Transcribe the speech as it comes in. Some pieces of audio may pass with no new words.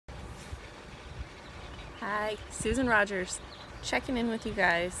Hi, Susan Rogers, checking in with you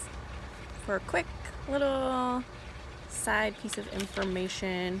guys for a quick little side piece of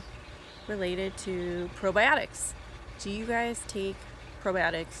information related to probiotics. Do you guys take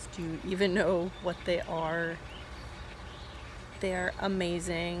probiotics? Do you even know what they are? They are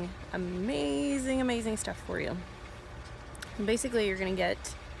amazing, amazing stuff for you. And basically, you're going to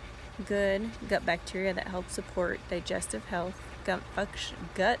get good gut bacteria that help support digestive health,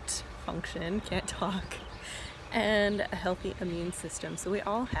 gut function, can't talk, and a healthy immune system. So we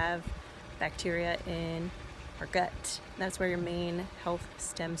all have bacteria in our gut. That's where your main health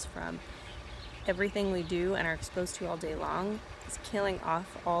stems from. Everything we do and are exposed to all day long is killing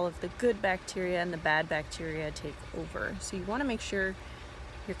off all of the good bacteria, and the bad bacteria take over. So you want to make sure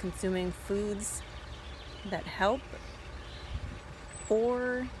you're consuming foods that help,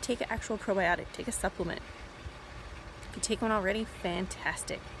 or take an actual probiotic, take a supplement. If you take one already,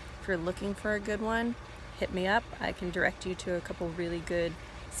 fantastic. If you're looking for a good one, hit me up. I can direct you to a couple really good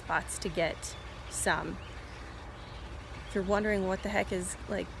spots to get some. If you're wondering what the heck is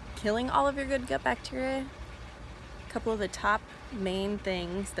killing all of your good gut bacteria, a couple of the top main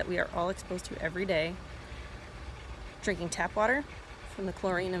things that we are all exposed to every day: drinking tap water from the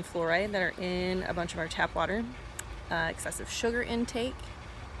chlorine and fluoride that are in a bunch of our tap water, excessive sugar intake,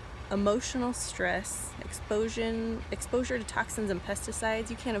 emotional stress, exposure to toxins and pesticides.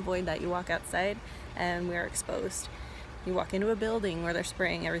 You can't avoid that. You walk outside and we are exposed. You walk into a building where they're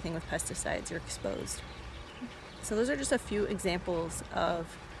spraying everything with pesticides, you're exposed. So those are just a few examples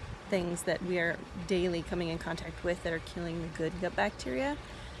of things that we are daily coming in contact with that are killing the good gut bacteria.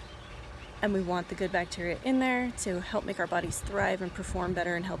 And we want the good bacteria in there to help make our bodies thrive and perform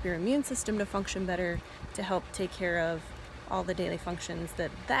better, and help your immune system to function better, to help take care of all the daily functions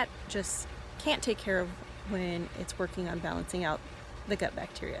that just can't take care of when it's working on balancing out the gut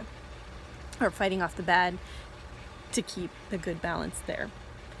bacteria, or fighting off the bad to keep the good balance there.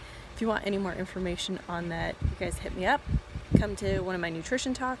 If you want any more information on that, you guys hit me up. Come to one of my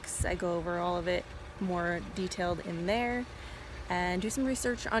nutrition talks. I go over all of it more detailed in there. And do some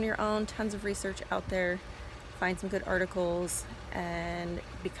research on your own. Tons of research out there. Find some good articles and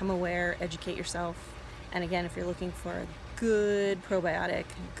become aware, educate yourself. And again, if you're looking for a good probiotic,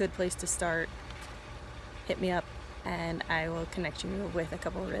 good place to start, hit me up and I will connect you with a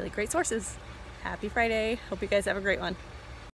couple of really great sources. Happy Friday. Hope you guys have a great one.